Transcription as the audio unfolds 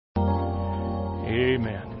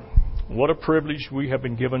Amen. What a privilege we have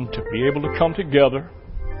been given to be able to come together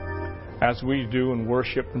as we do and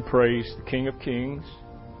worship and praise the King of Kings,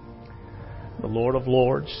 the Lord of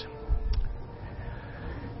Lords.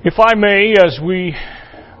 If I may, as we,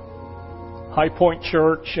 High Point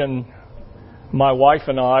Church and my wife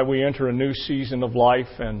and I, we enter a new season of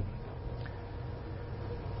life and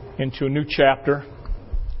into a new chapter.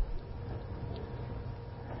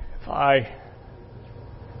 If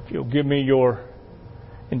you'll give me your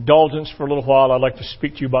indulgence for a little while, I'd like to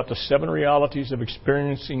speak to you about the 7 realities of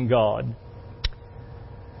experiencing God,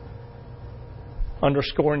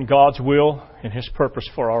 underscoring God's will and His purpose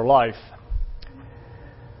for our life.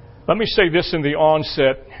 Let me say this in the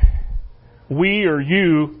onset. We or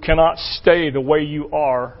you cannot stay the way you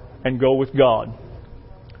are and go with God.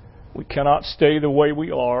 We cannot stay the way we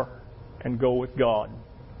are and go with God.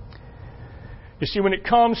 You see, when it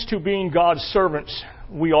comes to being God's servants,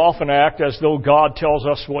 we often act as though God tells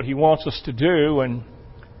us what He wants us to do and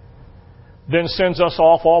then sends us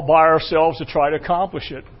off all by ourselves to try to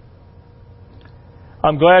accomplish it.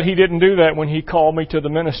 I'm glad He didn't do that when He called me to the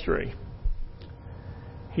ministry.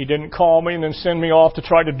 He didn't call me and then send me off to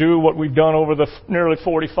try to do what we've done over the nearly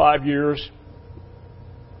 45 years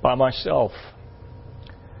by myself.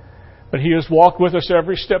 But He has walked with us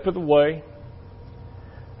every step of the way,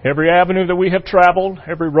 every avenue that we have traveled,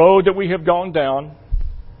 every road that we have gone down.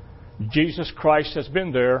 Jesus Christ has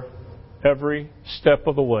been there every step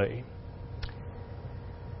of the way.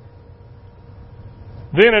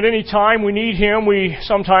 Then at any time we need Him, we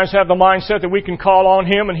sometimes have the mindset that we can call on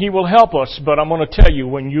Him and He will help us. But I'm going to tell you,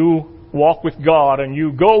 when you walk with God and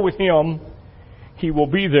you go with Him, He will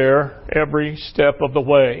be there every step of the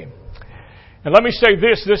way. And let me say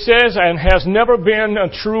this is and has never been a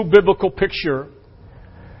true biblical picture.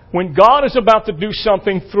 When God is about to do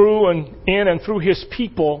something through and in and through His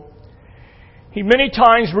people, He many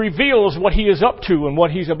times reveals what He is up to and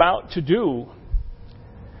what He's about to do.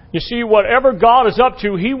 You see, whatever God is up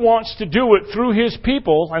to, He wants to do it through His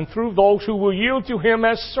people and through those who will yield to Him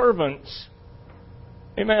as servants.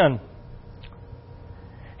 Amen.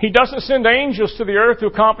 He doesn't send angels to the earth to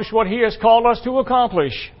accomplish what He has called us to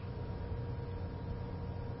accomplish.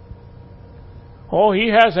 Oh, He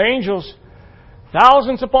has angels,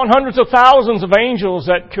 thousands upon hundreds of thousands of angels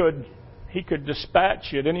that He could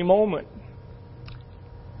dispatch at any moment.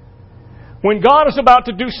 When God is about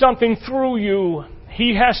to do something through you,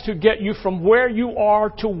 He has to get you from where you are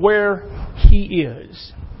to where He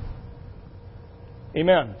is.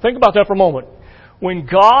 Amen. Think about that for a moment. When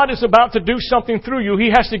God is about to do something through you, He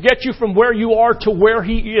has to get you from where you are to where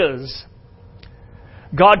He is.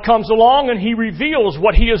 God comes along and He reveals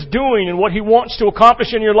what He is doing and what He wants to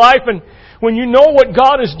accomplish in your life. And when you know what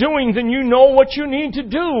God is doing, then you know what you need to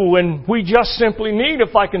do. And we just simply need,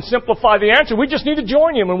 if I can simplify the answer, we just need to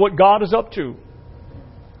join Him in what God is up to.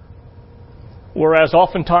 Whereas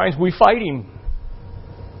oftentimes we fight Him.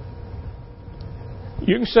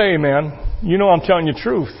 You can say amen. You know I'm telling you the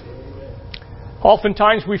truth.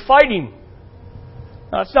 Oftentimes we fight Him.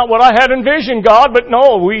 That's not what I had envisioned, God, but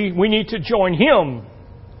no, we need to join Him.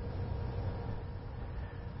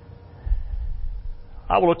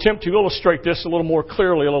 I will attempt to illustrate this a little more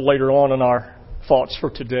clearly a little later on in our thoughts for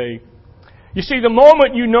today. You see, the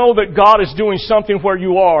moment you know that God is doing something where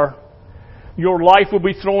you are, your life will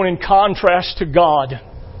be thrown in contrast to God.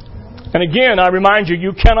 And again, I remind you,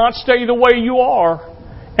 you cannot stay the way you are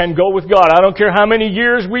and go with God. I don't care how many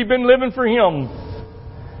years we've been living for Him.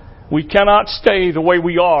 We cannot stay the way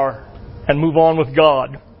we are and move on with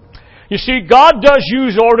God. You see, God does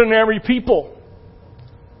use ordinary people.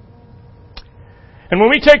 And when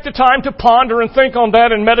we take the time to ponder and think on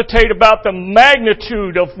that and meditate about the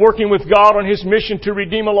magnitude of working with God on His mission to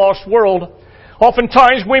redeem a lost world,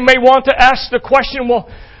 oftentimes we may want to ask the question, well,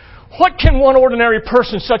 what can one ordinary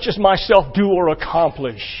person such as myself do or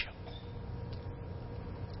accomplish?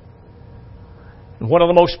 And one of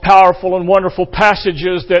the most powerful and wonderful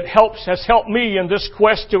passages that has helped me in this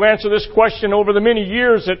quest to answer this question over the many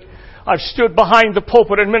years that I've stood behind the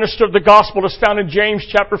pulpit and ministered the gospel is found in James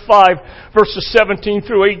chapter 5, verses 17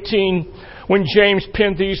 through 18, when James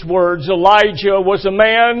penned these words, Elijah was a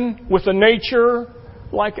man with a nature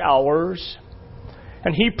like ours,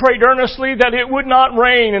 and he prayed earnestly that it would not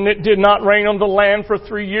rain, and it did not rain on the land for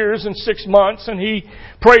 3 years and 6 months. And he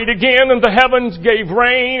prayed again, and the heavens gave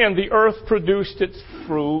rain, and the earth produced its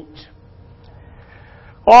fruit.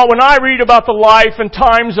 Oh, when I read about the life and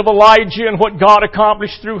times of Elijah and what God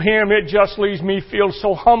accomplished through him, it just leaves me feel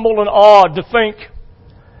so humble and awed to think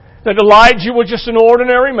that Elijah was just an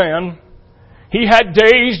ordinary man. He had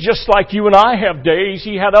days just like you and I have days.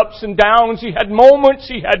 He had ups and downs. He had moments.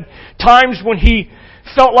 He had times when he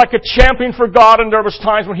felt like a champion for God, and there was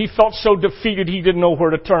times when he felt so defeated he didn't know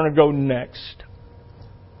where to turn and go next.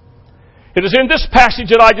 It is in this passage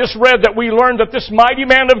that I just read that we learned that this mighty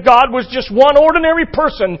man of God was just one ordinary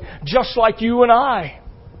person, just like you and I.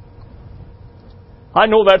 I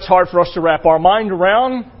know that's hard for us to wrap our mind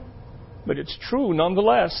around, but it's true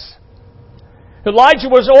nonetheless. Elijah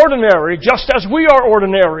was ordinary, just as we are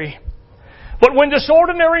ordinary. But when this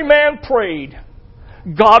ordinary man prayed,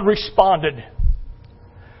 God responded.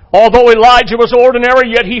 Although Elijah was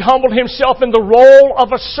ordinary, yet he humbled himself in the role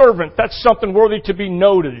of a servant. That's something worthy to be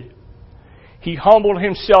noted. He humbled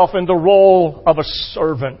himself in the role of a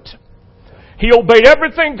servant. He obeyed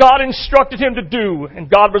everything God instructed him to do, and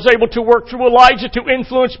God was able to work through Elijah to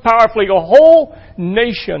influence powerfully a whole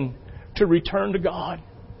nation to return to God.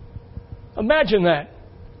 Imagine that.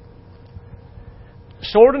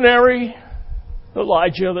 This ordinary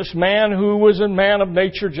Elijah, this man who was a man of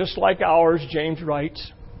nature just like ours, James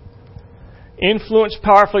writes, influenced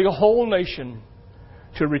powerfully a whole nation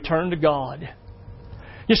to return to God.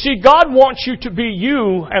 You see, God wants you to be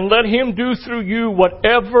you and let Him do through you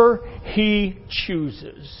whatever He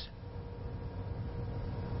chooses.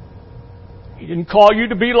 He didn't call you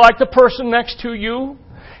to be like the person next to you.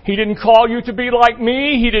 He didn't call you to be like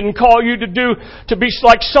me. He didn't call you to be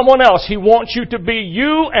like someone else. He wants you to be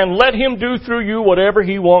you and let Him do through you whatever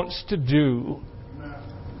He wants to do.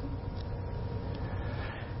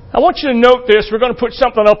 I want you to note this. We're going to put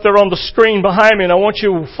something up there on the screen behind me, and I want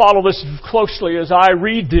you to follow this closely as I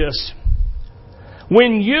read this.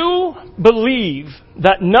 When you believe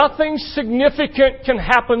that nothing significant can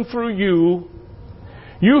happen through you,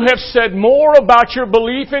 you have said more about your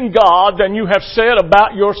belief in God than you have said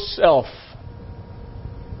about yourself.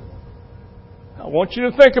 I want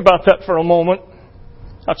you to think about that for a moment.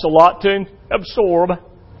 That's a lot to absorb.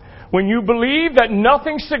 When you believe that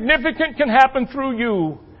nothing significant can happen through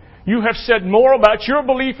you, you have said more about your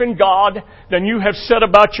belief in God than you have said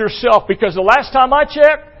about yourself. Because the last time I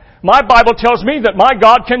checked, my Bible tells me that my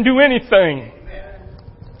God can do anything.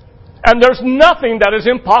 And there's nothing that is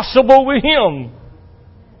impossible with Him.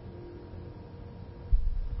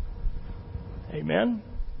 Amen.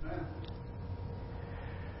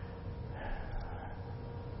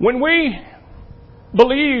 When we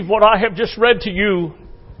believe what I have just read to you,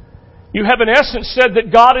 you have in essence said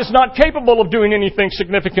that God is not capable of doing anything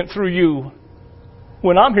significant through you.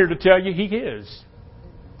 When I'm here to tell you He is.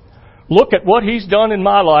 Look at what He's done in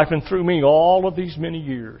my life and through me all of these many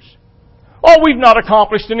years. Oh, we've not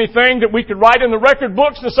accomplished anything that we could write in the record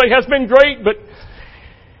books and say has been great, but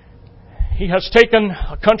He has taken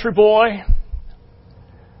a country boy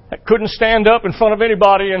that couldn't stand up in front of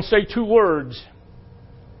anybody and say 2 words.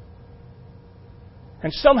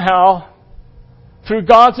 And somehow, through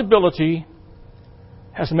God's ability,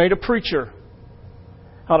 has made a preacher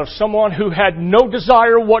out of someone who had no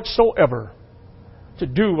desire whatsoever to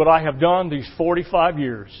do what I have done these 45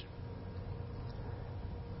 years.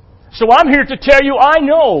 So I'm here to tell you, I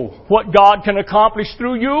know what God can accomplish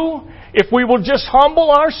through you if we will just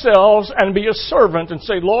humble ourselves and be a servant and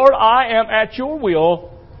say, Lord, I am at your will.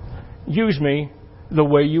 Use me the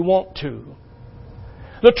way you want to.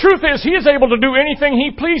 The truth is, He is able to do anything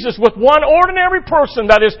He pleases with one ordinary person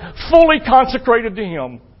that is fully consecrated to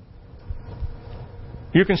Him.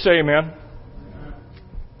 You can say amen.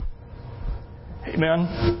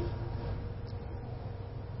 Amen.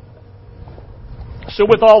 So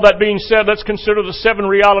with all that being said, let's consider the 7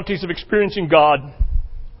 realities of experiencing God.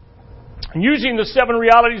 And using the 7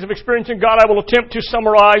 realities of experiencing God, I will attempt to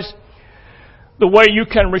summarize the way you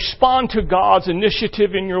can respond to God's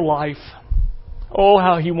initiative in your life. Oh,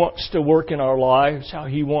 how He wants to work in our lives, how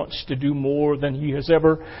He wants to do more than He has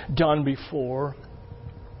ever done before.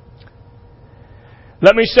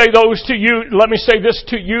 Let me say this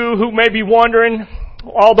to you who may be wondering,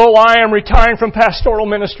 although I am retiring from pastoral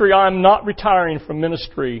ministry, I'm not retiring from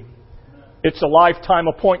ministry. It's a lifetime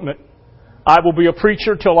appointment. I will be a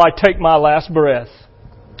preacher till I take my last breath.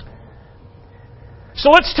 So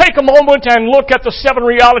let's take a moment and look at the 7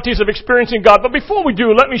 realities of experiencing God. But before we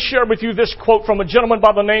do, let me share with you this quote from a gentleman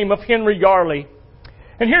by the name of Henry Yarley.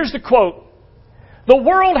 And here's the quote. The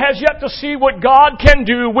world has yet to see what God can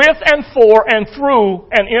do with and for and through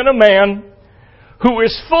and in a man who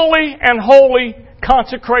is fully and wholly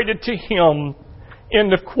consecrated to Him.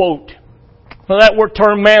 End of quote. Now that word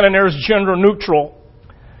term man in there is gender neutral.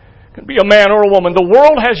 It can be a man or a woman. The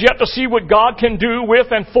world has yet to see what God can do with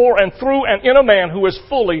and for and through and in a man who is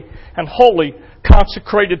fully and wholly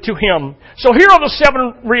consecrated to Him. So here are the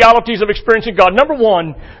 7 realities of experiencing God. Number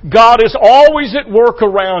 1, God is always at work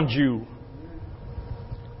around you.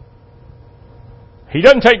 He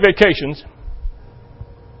doesn't take vacations.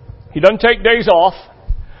 He doesn't take days off.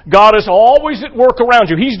 God is always at work around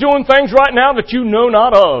you. He's doing things right now that you know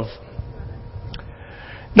not of.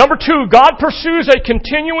 Number 2, God pursues a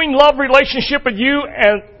continuing love relationship with you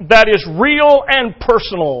and that is real and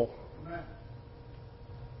personal.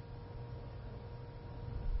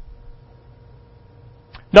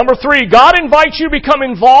 Number 3, God invites you to become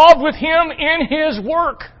involved with Him in His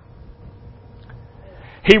work.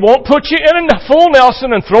 He won't put you in a full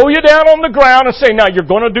Nelson and throw you down on the ground and say, now you're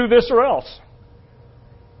going to do this or else.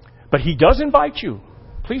 But He does invite you.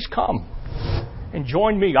 Please come and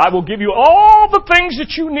join me. I will give you all the things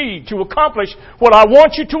that you need to accomplish what I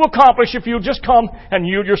want you to accomplish if you'll just come and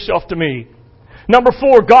yield yourself to me. Number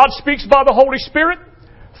 4, God speaks by the Holy Spirit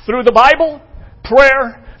through the Bible,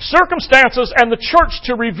 prayer, circumstances, and the church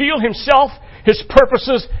to reveal Himself, His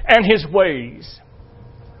purposes, and His ways.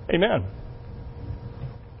 Amen.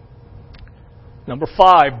 Number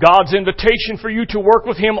 5, God's invitation for you to work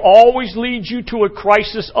with Him always leads you to a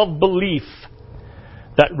crisis of belief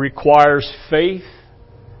that requires faith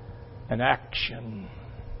and action.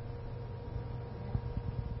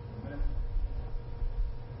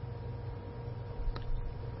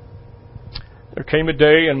 There came a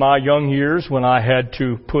day in my young years when I had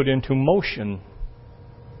to put into motion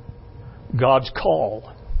God's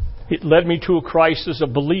call. It led me to a crisis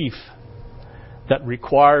of belief that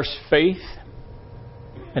requires faith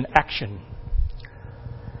and action.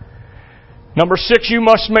 Number 6, you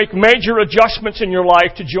must make major adjustments in your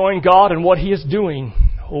life to join God and what He is doing.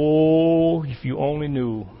 Oh, if you only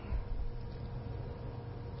knew.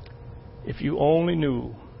 If you only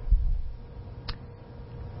knew.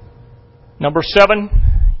 Number 7,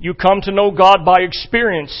 you come to know God by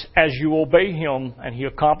experience as you obey Him and He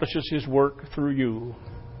accomplishes His work through you.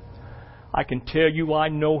 I can tell you I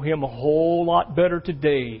know Him a whole lot better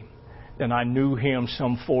today than I knew Him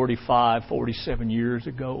some 45, 47 years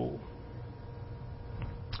ago.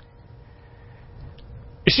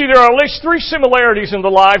 You see, there are at least 3 similarities in the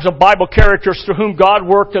lives of Bible characters through whom God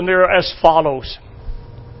worked, and they're as follows.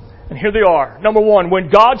 And here they are. Number 1, when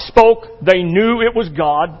God spoke, they knew it was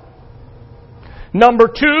God. Number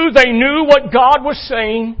 2, they knew what God was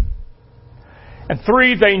saying. And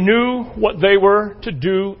 3, they knew what they were to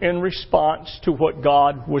do in response to what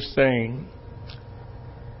God was saying.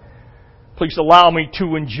 Please allow me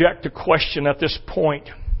to inject a question at this point.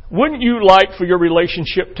 Wouldn't you like for your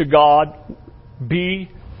relationship to God be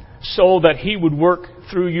so that He would work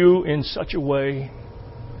through you in such a way?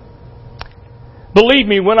 Believe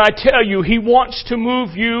me when I tell you, He wants to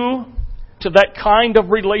move you to that kind of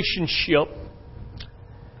relationship.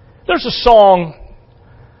 There's a song,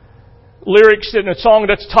 lyrics in a song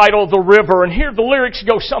that's titled The River, and here the lyrics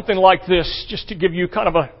go something like this, just to give you kind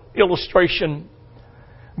of an illustration.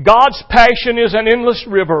 God's passion is an endless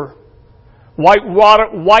river, white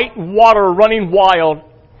water running wild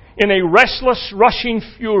in a restless, rushing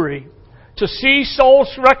fury. To see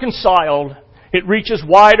souls reconciled, it reaches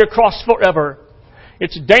wide across forever.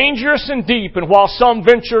 It's dangerous and deep, and while some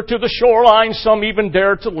venture to the shoreline, some even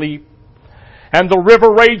dare to leap. And the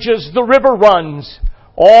river rages, the river runs,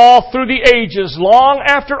 all through the ages. Long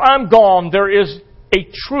after I'm gone, there is a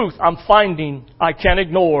truth I'm finding I can't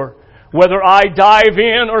ignore. Whether I dive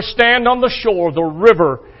in or stand on the shore, the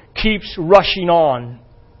river keeps rushing on.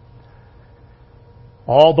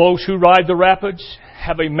 All those who ride the rapids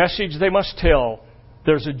have a message they must tell.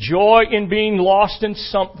 There's a joy in being lost in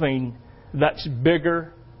something that's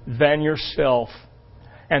bigger than yourself.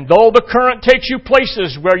 And though the current takes you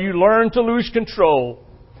places where you learn to lose control,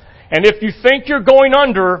 and if you think you're going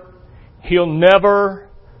under, He'll never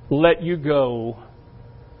let you go.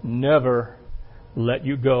 Never let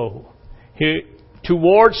you go.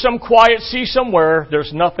 Towards some quiet sea somewhere,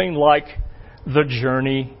 there's nothing like the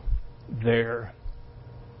journey there.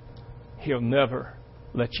 He'll never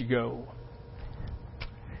let you go.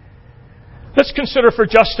 Let's consider for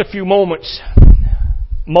just a few moments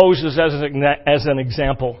Moses as an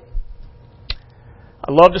example.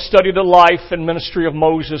 I love to study the life and ministry of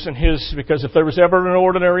Moses and because if there was ever an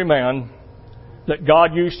ordinary man that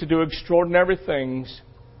God used to do extraordinary things,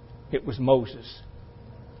 it was Moses.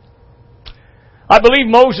 I believe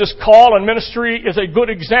Moses' call and ministry is a good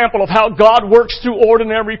example of how God works through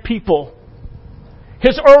ordinary people.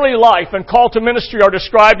 His early life and call to ministry are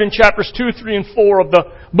described in chapters 2, 3, and 4 of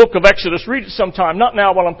the book of Exodus. Read it sometime. Not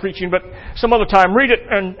now while I'm preaching, but some other time. Read it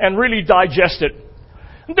and really digest it.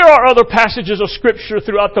 And there are other passages of Scripture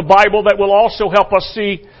throughout the Bible that will also help us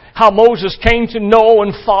see how Moses came to know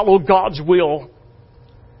and follow God's will.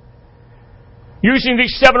 Using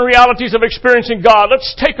these 7 realities of experiencing God,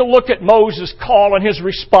 let's take a look at Moses' call and his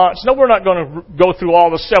response. No, we're not going to go through all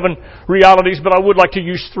the 7 realities, but I would like to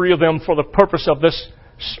use 3 of them for the purpose of this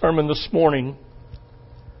sermon this morning.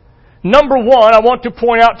 Number 1, I want to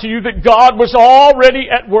point out to you that God was already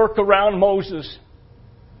at work around Moses.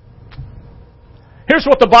 Here's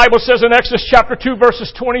what the Bible says in Exodus chapter 2,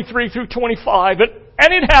 verses 23 through 25.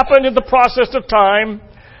 And it happened in the process of time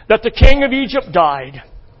that the king of Egypt died.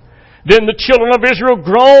 Then the children of Israel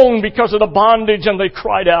groaned because of the bondage, and they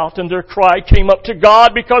cried out, and their cry came up to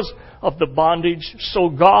God because of the bondage. So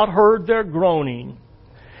God heard their groaning.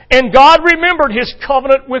 And God remembered His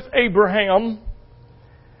covenant with Abraham,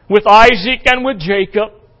 with Isaac, and with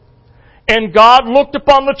Jacob. And God looked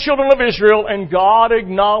upon the children of Israel, and God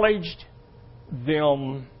acknowledged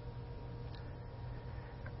them.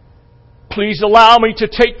 Please allow me to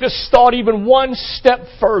take this thought even one step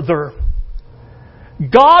further.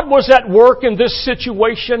 God was at work in this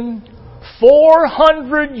situation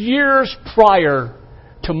 400 years prior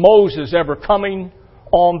to Moses ever coming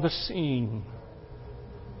on the scene.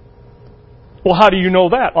 Well, how do you know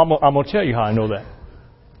that? I'm going to tell you how I know that.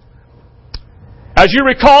 As you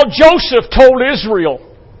recall, Joseph told Israel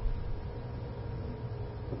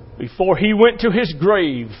before he went to his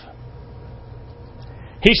grave,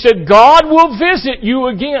 he said, God will visit you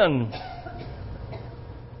again.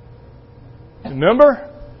 Remember?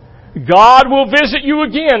 God will visit you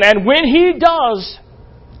again. And when He does,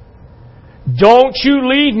 don't you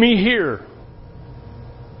leave me here.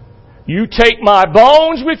 You take my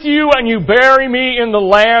bones with you and you bury me in the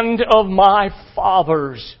land of my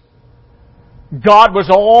fathers. God was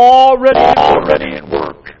already at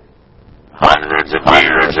work. Hundreds of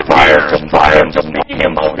years prior to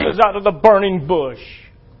sneaking Moses out of the burning bush.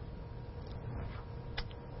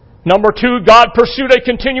 Number 2, God pursued a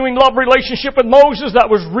continuing love relationship with Moses that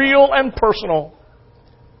was real and personal.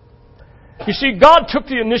 You see, God took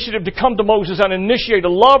the initiative to come to Moses and initiate a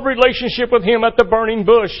love relationship with him at the burning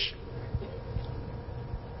bush.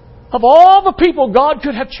 Of all the people God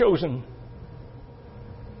could have chosen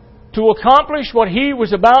to accomplish what He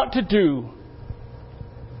was about to do,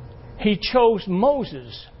 He chose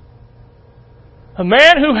Moses, a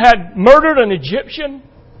man who had murdered an Egyptian,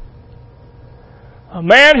 a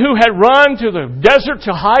man who had run to the desert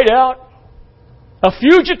to hide out, a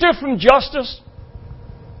fugitive from justice.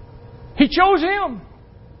 He chose him.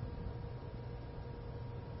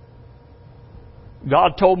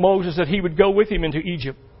 God told Moses that He would go with him into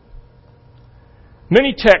Egypt.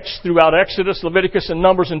 Many texts throughout Exodus, Leviticus, and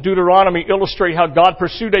Numbers and Deuteronomy illustrate how God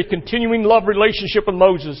pursued a continuing love relationship with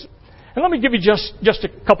Moses. And let me give you just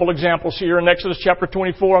a couple examples here. In Exodus chapter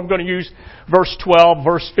 24, I'm going to use verse 12,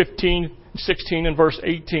 verse 15, 16, and verse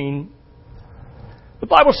 18. The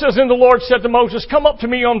Bible says, "Then the Lord said to Moses, Come up to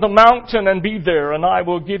me on the mountain and be there, and I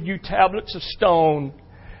will give you tablets of stone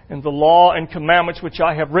and the law and commandments which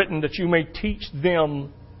I have written, that you may teach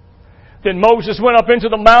them." Then Moses went up into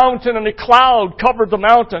the mountain, and a cloud covered the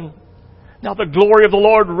mountain. Now the glory of the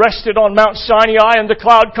Lord rested on Mount Sinai, and the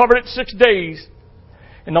cloud covered it 6 days.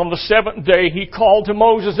 And on the 7th day He called to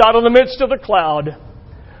Moses out of the midst of the cloud.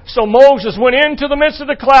 So Moses went into the midst of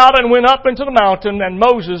the cloud and went up into the mountain, and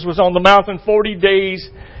Moses was on the mountain 40 days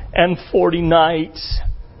and 40 nights.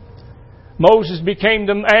 Moses became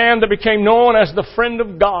the man that became known as the friend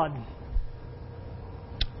of God.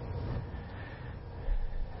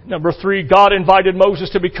 Number 3, God invited Moses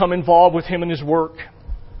to become involved with Him in His work.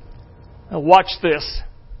 Now watch this.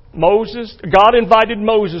 God invited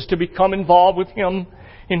Moses to become involved with Him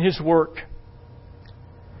in His work.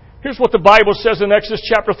 Here's what the Bible says in Exodus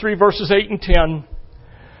chapter 3, verses 8 and 10.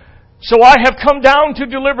 "So I have come down to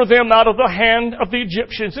deliver them out of the hand of the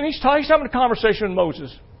Egyptians." And he's having a conversation with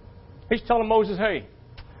Moses. He's telling Moses, hey,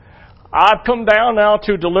 I've come down now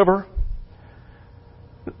to deliver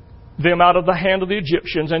them out of the hand of the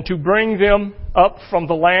Egyptians, and to bring them up from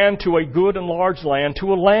the land to a good and large land,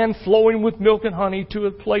 to a land flowing with milk and honey, to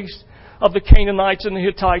a place of the Canaanites and the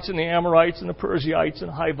Hittites and the Amorites and the Perizzites and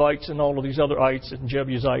the Hivites and all of these other ites and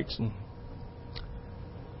Jebusites. And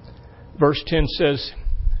verse 10 says,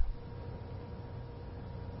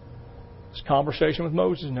 this conversation with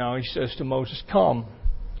Moses now, He says to Moses, Come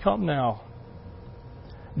now.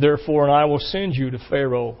 Therefore, and I will send you to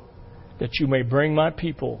Pharaoh, that you may bring my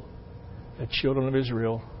people, the children of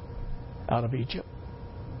Israel, out of Egypt.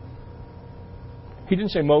 He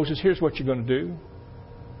didn't say, Moses, here's what you're going to do.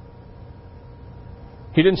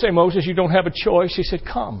 He didn't say, Moses, you don't have a choice. He said,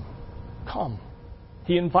 come.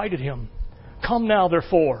 He invited him. Come now,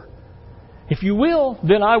 therefore. If you will,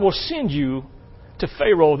 then I will send you to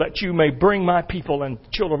Pharaoh that you may bring my people and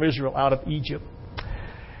children of Israel out of Egypt.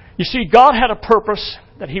 You see, God had a purpose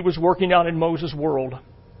that He was working out in Moses' world.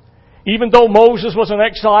 Even though Moses was an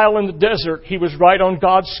exile in the desert, he was right on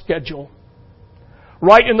God's schedule.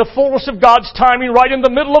 Right in the fullness of God's timing, right in the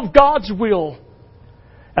middle of God's will.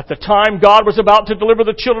 At the time God was about to deliver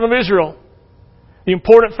the children of Israel, the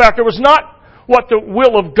important factor was not what the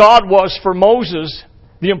will of God was for Moses.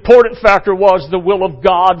 The important factor was the will of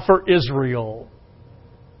God for Israel.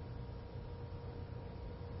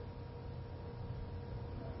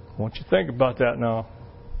 I want you to think about that now.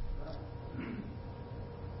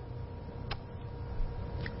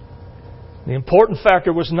 The important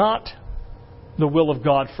factor was not the will of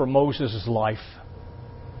God for Moses' life,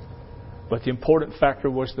 but the important factor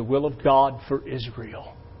was the will of God for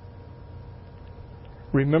Israel.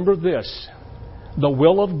 Remember this, the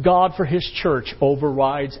will of God for His church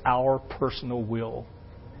overrides our personal will.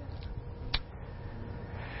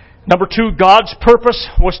 Number 2, God's purpose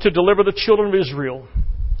was to deliver the children of Israel.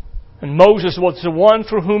 And Moses was the one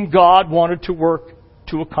through whom God wanted to work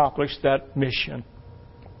to accomplish that mission.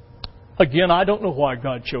 Again, I don't know why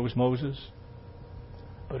God chose Moses.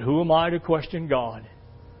 But who am I to question God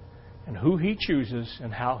and who He chooses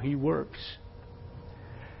and how He works?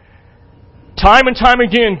 Time and time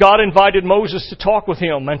again, God invited Moses to talk with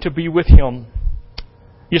Him and to be with Him.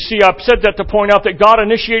 You see, I've said that to point out that God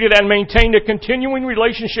initiated and maintained a continuing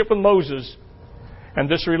relationship with Moses. And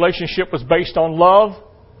this relationship was based on love.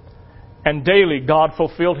 And daily, God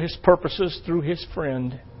fulfilled His purposes through His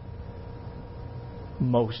friend,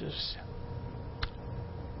 Moses.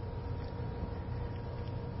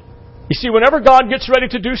 You see, whenever God gets ready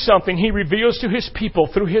to do something, He reveals to His people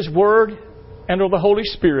through His Word and through the Holy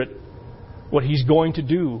Spirit what He's going to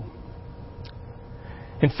do.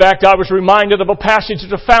 In fact, I was reminded of a passage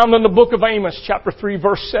that's found in the book of Amos, chapter 3,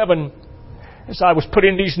 verse 7, as I was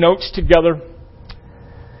putting these notes together.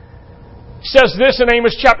 It says this in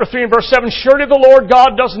Amos chapter 3 and verse 7, "Surely the Lord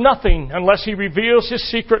God does nothing unless He reveals His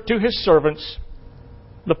secret to His servants,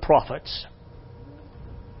 the prophets."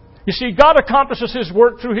 You see, God accomplishes His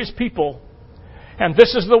work through His people. And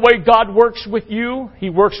this is the way God works with you. He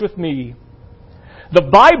works with me. The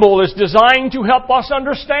Bible is designed to help us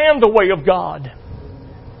understand the way of God.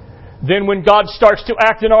 Then when God starts to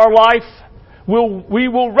act in our life, we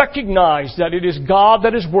will recognize that it is God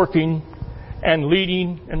that is working and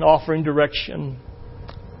leading and offering direction.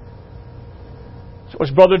 So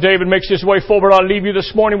as Brother David makes his way forward, I'll leave you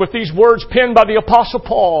this morning with these words penned by the Apostle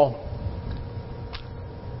Paul.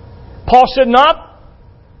 Paul said, Not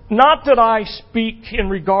that I speak in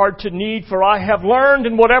regard to need, for I have learned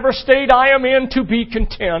in whatever state I am in to be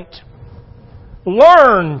content.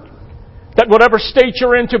 Learn that whatever state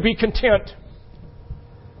you're in to be content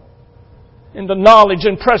in the knowledge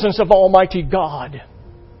and presence of Almighty God.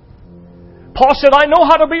 Paul said, I know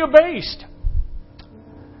how to be abased.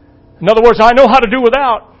 In other words, I know how to do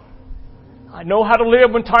without. I know how to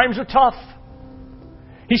live when times are tough.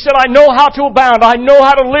 He said, I know how to abound. I know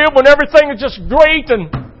how to live when everything is just great and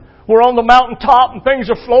we're on the mountaintop and things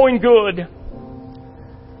are flowing good.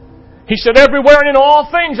 He said, everywhere and in all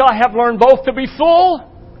things I have learned both to be full,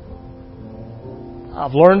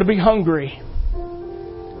 I've learned to be hungry,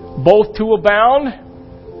 both to abound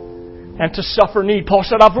and to suffer need. Paul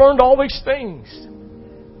said, I've learned all these things.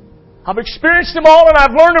 I've experienced them all, and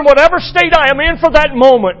I've learned in whatever state I am in for that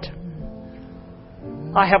moment.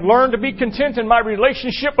 I have learned to be content in my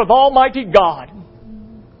relationship with Almighty God.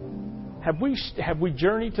 Have we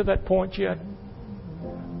journeyed to that point yet?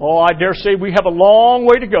 Oh, I dare say we have a long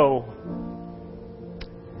way to go.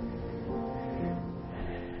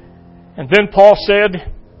 And then Paul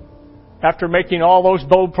said, after making all those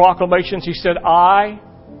bold proclamations, he said, I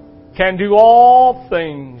can do all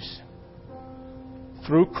things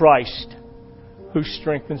through Christ who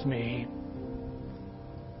strengthens me.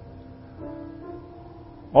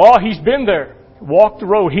 Oh, he's been there, walked the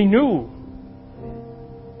road. He knew.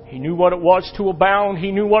 He knew what it was to abound.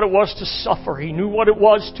 He knew what it was to suffer. He knew what it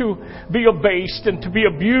was to be abased and to be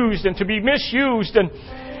abused and to be misused. And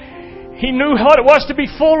he knew what it was to be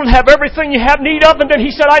full and have everything you have need of. And then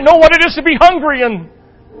he said, I know what it is to be hungry, and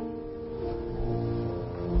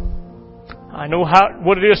I know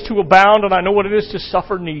what it is to abound, and I know what it is to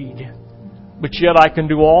suffer need. But yet I can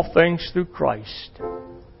do all things through Christ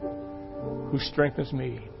who strengthens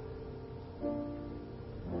me.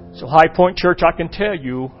 So High Point Church, I can tell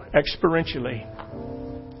you experientially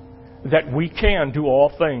that we can do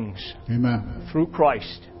all things Amen. Through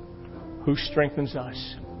Christ who strengthens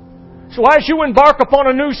us. So as you embark upon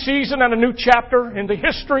a new season and a new chapter in the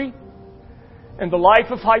history and the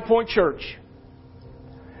life of High Point Church,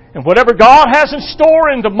 And whatever God has in store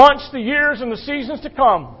in the months, the years, and the seasons to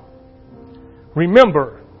come,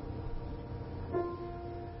 remember,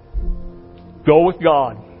 go with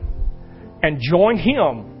God and join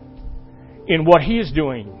Him in what He is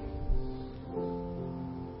doing.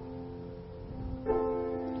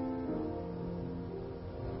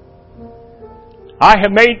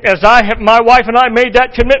 My wife and I made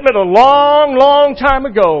that commitment a long, long time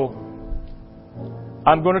ago.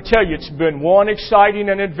 I'm going to tell you, it's been one exciting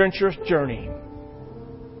and adventurous journey.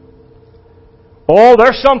 Oh,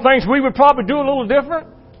 there's some things we would probably do a little different.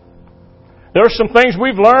 There's some things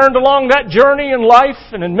we've learned along that journey in life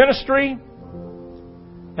and in ministry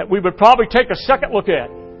that we would probably take a second look at.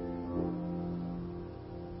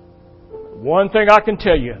 One thing I can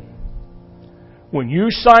tell you, when you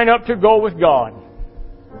sign up to go with God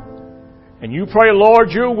and you pray, Lord,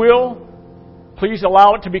 Your will, please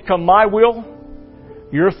allow it to become my will,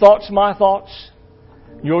 Your thoughts, my thoughts,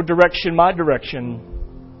 Your direction, my direction,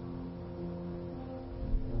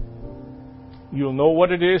 you'll know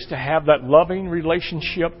what it is to have that loving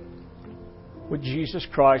relationship with Jesus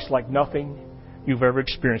Christ like nothing you've ever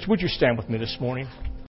experienced. Would you stand with me this morning?